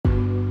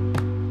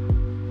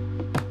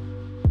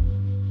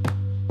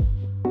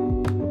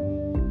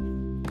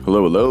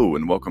Hello, hello,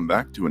 and welcome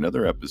back to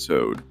another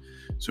episode.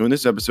 So in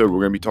this episode, we're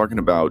going to be talking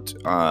about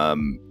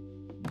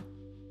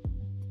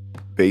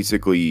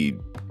basically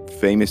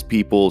famous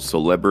people,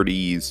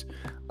 celebrities,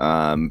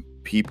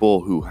 people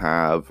who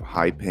have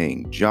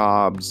high-paying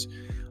jobs,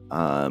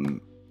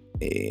 and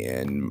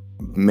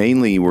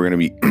mainly we're going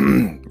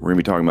to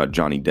be talking about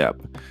Johnny Depp,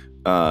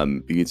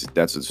 because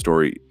that's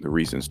the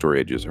recent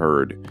story I just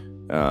heard,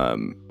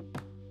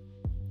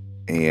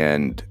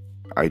 and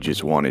I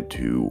just wanted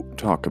to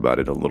talk about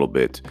it a little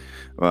bit,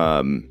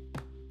 and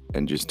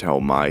just tell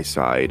my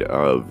side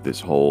of this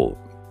whole,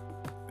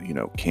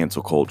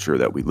 cancel culture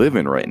that we live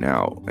in right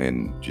now,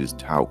 and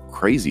just how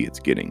crazy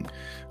it's getting.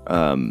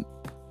 So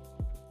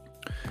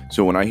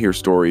when I hear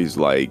stories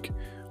like,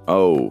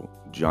 oh,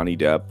 Johnny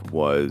Depp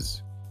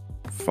was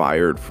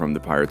fired from the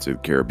Pirates of the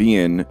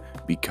Caribbean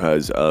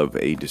because of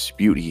a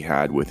dispute he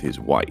had with his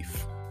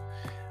wife,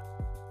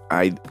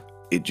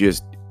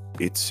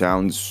 it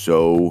sounds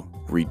so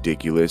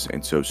ridiculous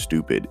and so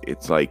stupid.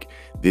 It's like,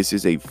 this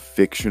is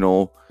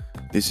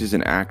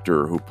an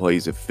actor who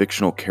plays a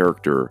fictional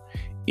character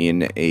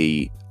in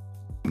a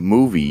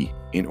movie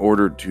in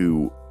order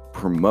to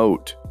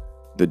promote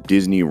the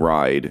Disney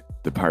ride,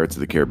 the Pirates of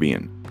the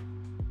Caribbean.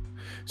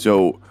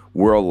 So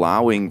we're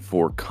allowing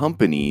for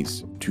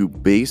companies to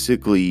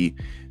basically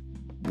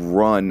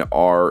run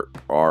our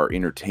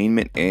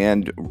entertainment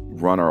and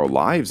run our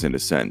lives, in a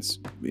sense,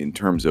 in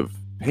terms of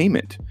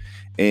payment.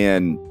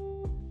 And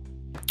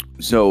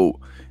so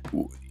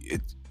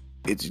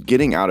it's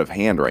getting out of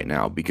hand right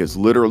now, because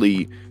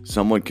literally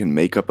someone can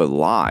make up a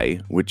lie,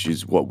 which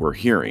is what we're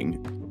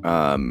hearing.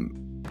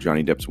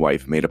 Johnny Depp's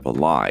wife made up a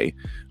lie.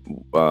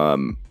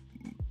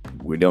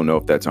 We don't know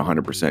if that's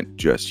 100%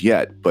 just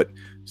yet, but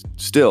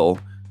still,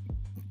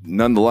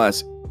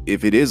 nonetheless,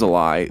 if it is a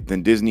lie,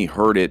 then Disney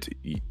heard it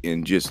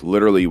and just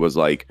literally was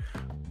like,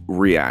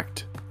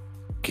 react,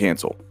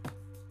 cancel.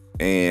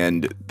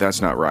 And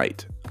that's not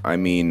right. I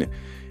mean,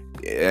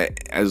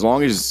 as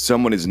long as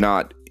someone is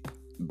not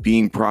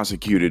being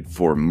prosecuted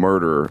for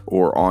murder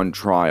or on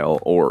trial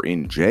or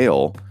in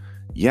jail,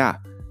 yeah,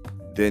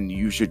 then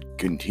you should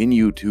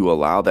continue to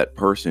allow that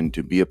person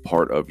to be a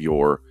part of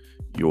your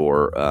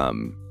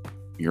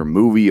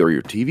movie or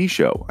your TV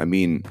show. I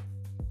mean,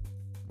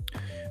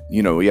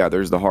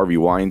 there's the Harvey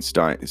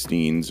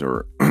Weinsteins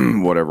or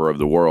whatever of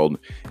the world,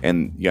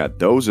 and yeah,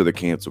 those are the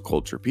cancel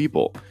culture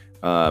people.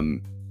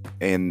 And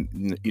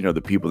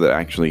the people that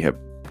actually have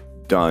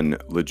done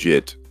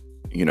legit,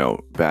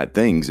 bad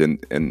things,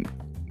 and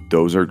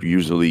those are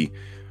usually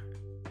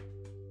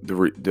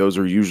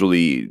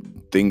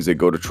things that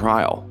go to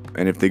trial.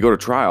 And if they go to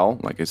trial,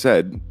 like I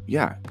said,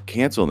 yeah,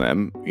 cancel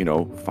them,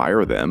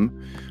 fire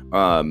them.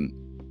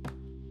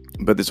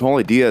 But this whole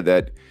idea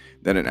that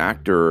an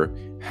actor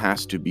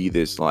has to be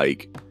this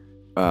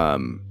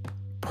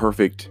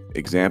perfect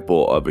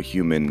example of a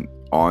human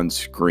on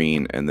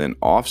screen and then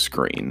off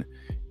screen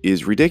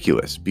is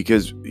ridiculous,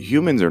 because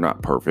humans are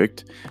not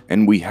perfect,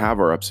 and we have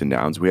our ups and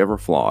downs, we have our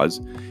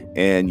flaws,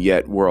 and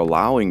yet we're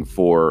allowing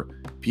for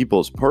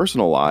people's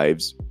personal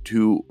lives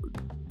to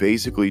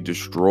basically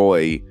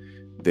destroy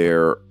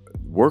their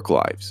work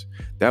lives.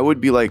 That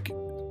would be like,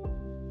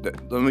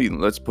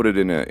 let's put it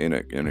in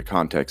a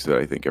context that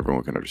I think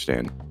everyone can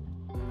understand.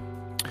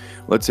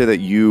 Let's say that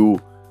you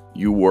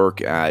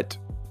work at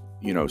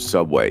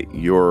Subway.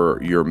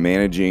 You're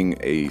managing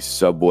a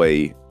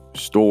Subway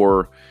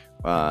store.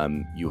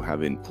 You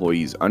have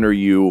employees under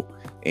you,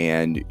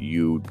 and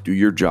you do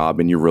your job,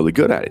 and you're really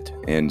good at it.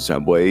 And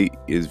Subway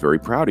is very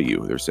proud of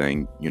you. They're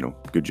saying,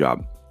 good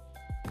job.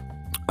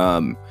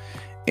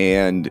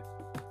 And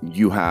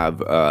you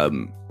have,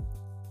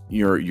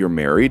 you're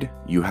married,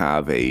 you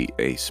have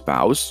a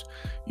spouse,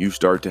 you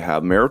start to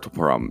have marital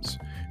problems.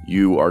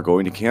 You are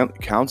going to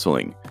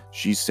counseling.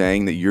 She's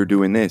saying that you're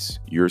doing this.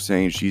 You're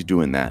saying she's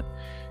doing that.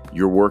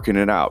 You're working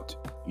it out.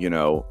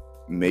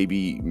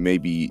 Maybe,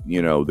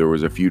 there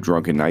was a few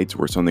drunken nights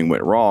where something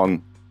went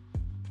wrong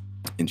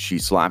and she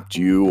slapped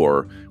you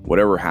or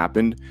whatever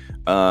happened.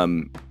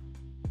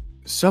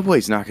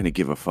 Subway's not going to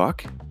give a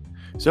fuck.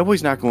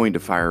 Subway's not going to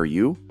fire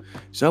you.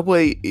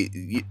 Subway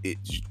it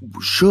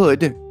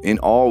should, in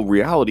all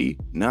reality,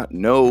 not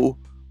know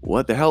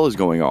what the hell is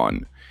going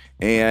on.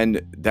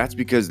 And that's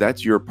because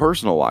that's your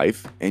personal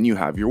life and you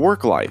have your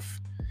work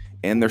life,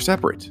 and they're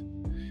separate.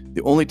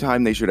 The only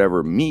time they should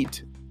ever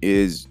meet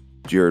is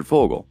Jared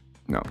Fogle.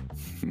 No.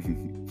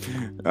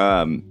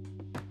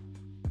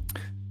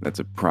 That's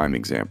a prime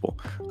example.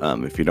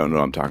 If you don't know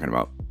what I'm talking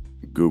about,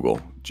 Google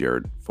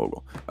Jared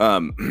Fogle. I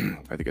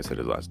think I said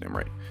his last name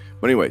right.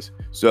 But anyways,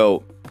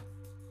 so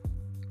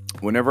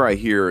whenever I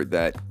hear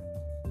that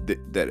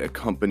a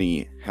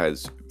company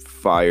has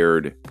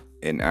fired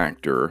an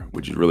actor,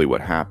 which is really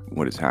what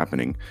is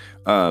happening,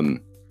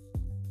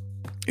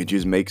 it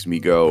just makes me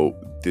go,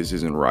 this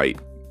isn't right.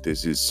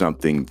 This is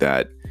something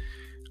that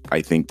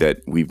I think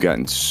that we've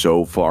gotten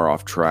so far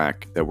off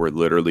track that we're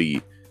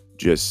literally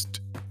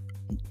just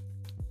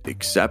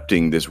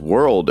accepting this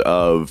world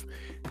of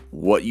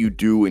what you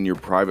do in your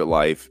private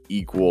life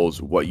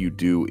equals what you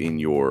do in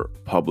your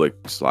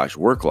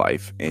public/work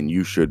life, and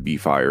you should be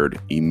fired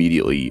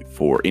immediately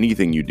for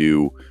anything you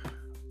do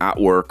at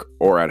work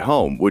or at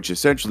home, which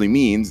essentially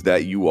means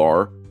that you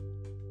are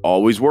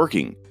always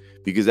working,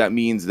 because that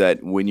means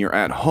that when you're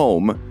at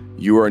home,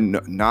 you are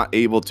not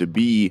able to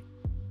be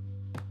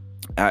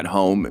at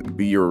home,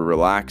 be your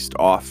relaxed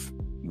off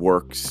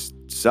work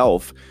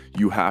self.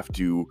 You have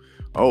to,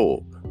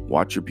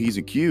 watch your P's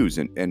and Q's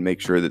and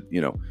make sure that,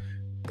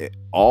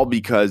 all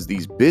because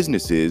these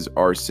businesses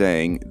are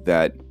saying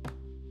that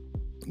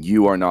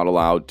you are not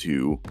allowed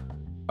to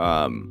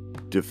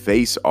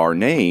deface our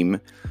name.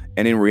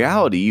 And in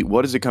reality,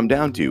 what does it come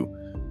down to?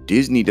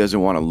 Disney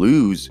doesn't want to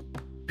lose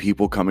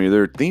people coming to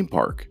their theme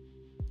park.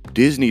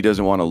 Disney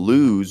doesn't want to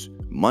lose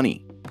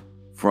money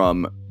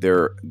from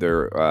their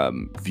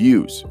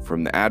views,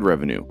 from the ad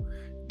revenue.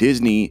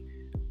 Disney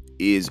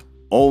is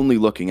only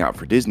looking out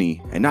for Disney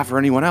and not for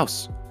anyone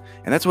else.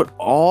 And that's what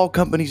all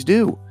companies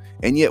do.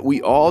 And yet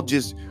we all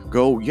just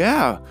go,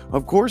 yeah,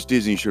 of course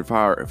Disney should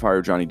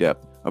fire Johnny Depp.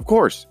 Of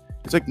course.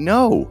 It's like,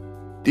 no,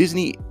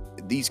 Disney,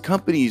 these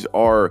companies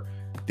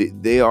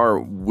they are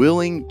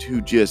willing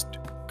to just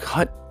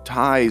cut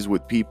ties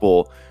with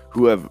people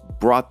who have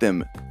brought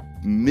them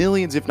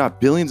millions, if not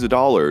billions of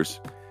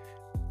dollars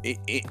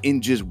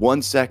in just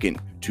 1 second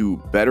to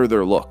better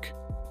their look.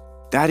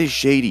 That is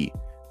shady.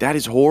 That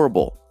is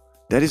horrible.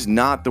 That is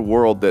not the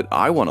world that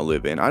I want to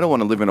live in. I don't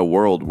want to live in a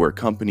world where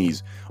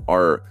companies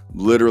are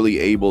literally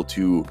able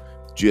to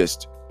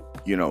just,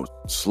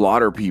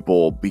 slaughter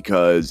people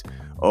because,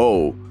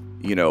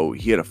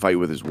 he had a fight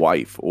with his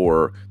wife,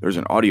 or there's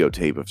an audio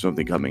tape of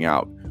something coming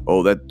out.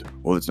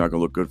 That's not going to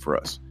look good for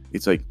us.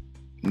 It's like,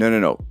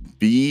 no.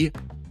 Be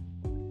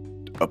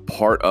a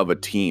part of a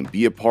team.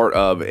 Be a part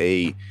of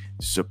a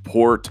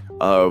support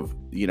of,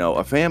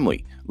 a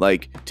family.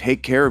 Like,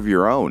 take care of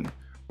your own,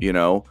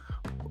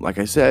 Like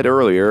I said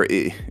earlier,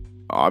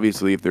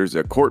 obviously, if there's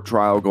a court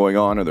trial going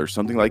on or there's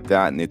something like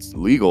that and it's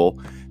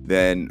legal,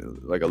 then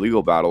like a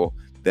legal battle,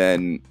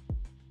 then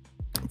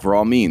for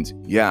all means,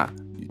 yeah,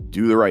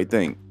 do the right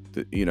thing.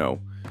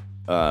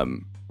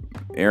 Aaron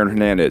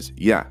Hernandez,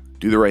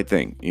 do the right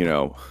thing,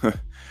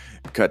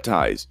 cut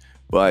ties.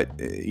 But,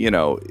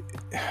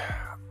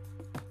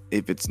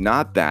 if it's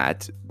not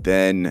that,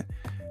 then,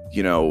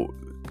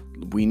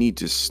 we need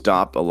to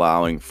stop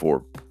allowing for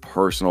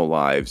personal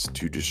lives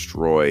to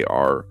destroy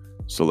our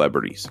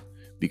celebrities,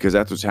 because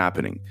that's what's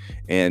happening.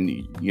 And,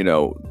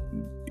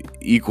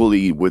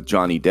 equally with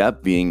Johnny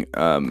Depp being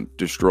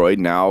destroyed,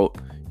 now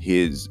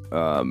his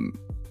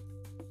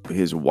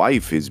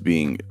wife is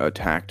being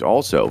attacked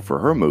also for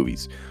her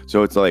movies.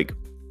 So it's like,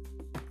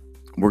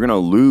 we're going to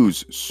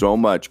lose so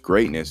much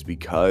greatness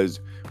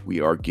because we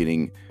are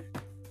getting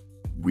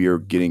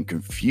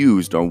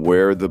confused on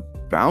where the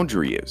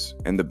boundary is.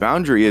 And the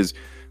boundary is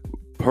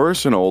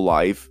personal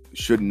life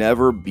should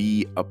never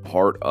be a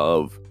part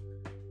of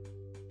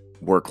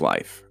work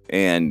life.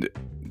 And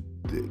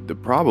the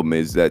problem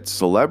is that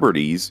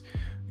celebrities,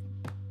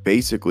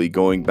 basically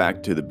going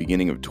back to the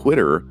beginning of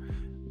Twitter,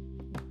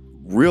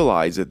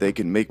 realize that they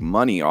can make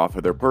money off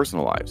of their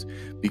personal lives.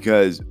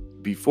 Because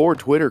before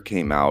Twitter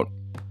came out,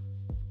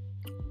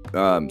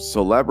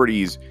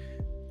 celebrities,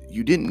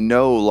 you didn't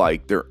know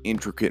like their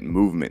intricate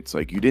movements.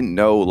 Like, you didn't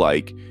know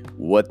like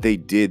what they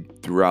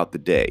did throughout the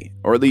day,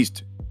 or at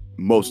least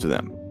most of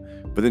them.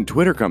 But then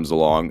Twitter comes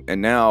along,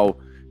 and now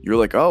you're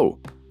like, oh,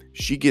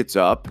 she gets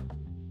up,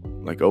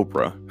 like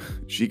Oprah,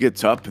 she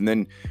gets up and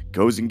then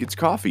goes and gets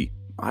coffee.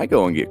 I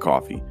go and get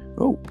coffee.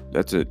 Oh,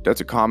 that's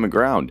a common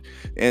ground.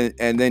 And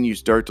then you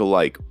start to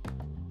like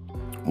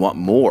want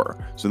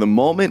more. So the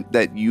moment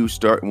that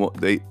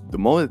the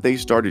moment they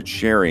started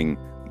sharing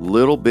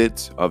little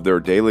bits of their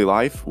daily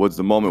life was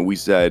the moment we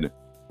said,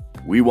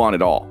 we want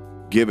it all.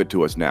 Give it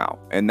to us now.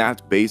 And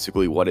that's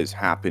basically what has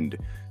happened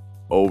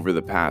over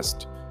the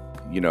past,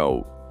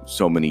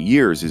 so many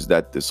years, is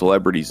that the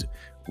celebrities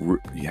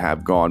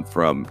have gone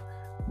from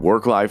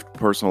work life,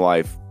 personal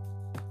life,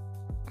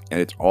 and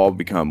it's all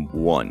become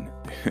one.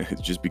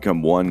 It's just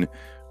become one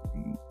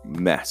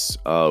mess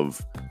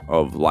of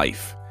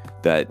life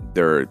that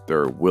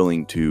they're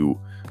willing to,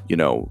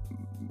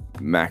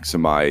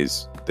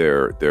 maximize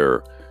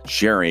their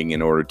sharing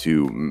in order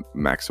to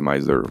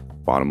maximize their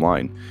bottom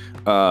line.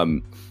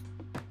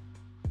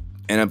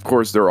 And of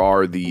course, there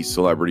are the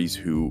celebrities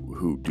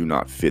who do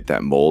not fit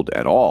that mold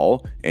at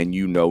all, and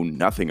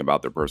nothing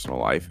about their personal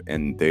life,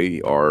 and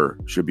they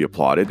should be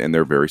applauded, and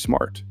they're very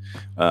smart.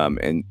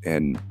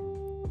 And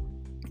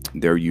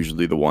they're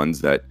usually the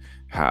ones that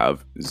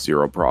have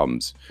zero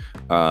problems.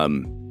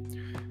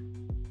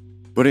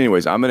 But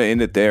anyways, I'm going to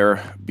end it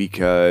there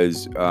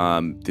because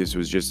this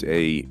was just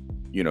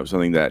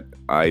something that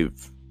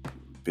I've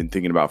been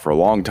thinking about for a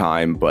long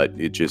time, but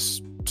it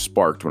just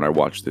sparked when I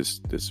watched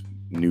this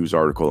news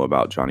article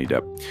about Johnny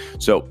Depp.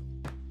 So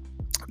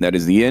that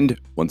is the end.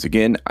 Once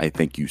again, I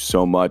thank you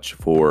so much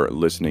for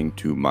listening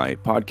to my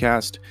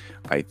podcast.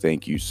 I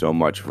thank you so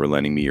much for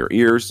lending me your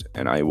ears,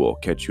 and I will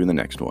catch you in the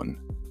next one.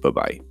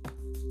 Bye-bye.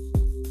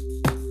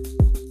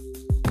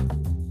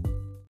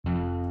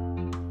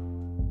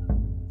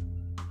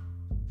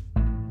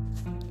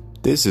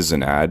 This is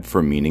an ad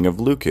for Meaning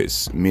of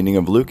Lucas. Meaning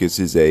of Lucas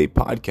is a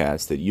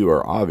podcast that you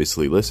are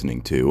obviously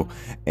listening to,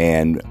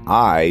 and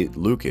I,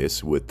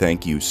 Lucas, would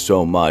thank you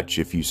so much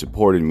if you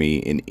supported me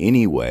in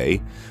any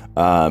way.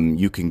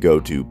 You can go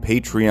to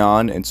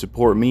Patreon and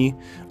support me.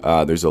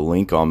 There's a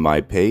link on my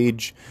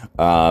page,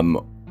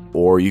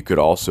 or you could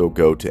also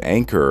go to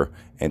Anchor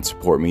and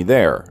support me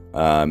there.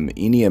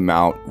 Any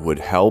amount would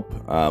help,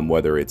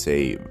 whether it's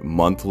a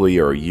monthly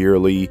or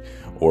yearly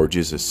or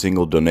just a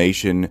single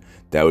donation.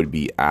 That would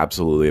be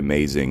absolutely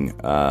amazing.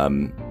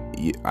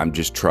 I'm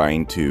just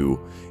trying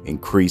to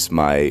increase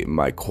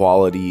my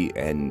quality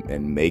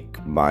and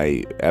make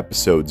my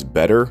episodes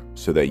better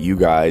so that you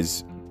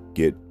guys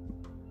get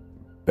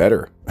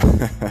better.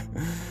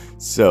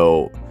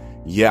 So,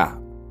 yeah,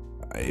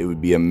 it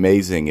would be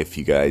amazing if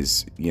you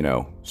guys,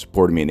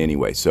 supported me in any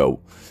way.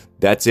 So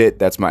that's it.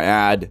 That's my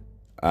ad.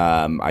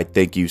 I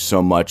thank you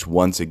so much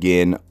once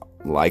again,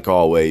 like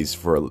always,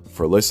 for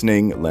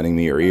listening, lending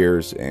me your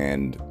ears,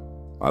 and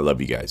I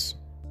love you guys.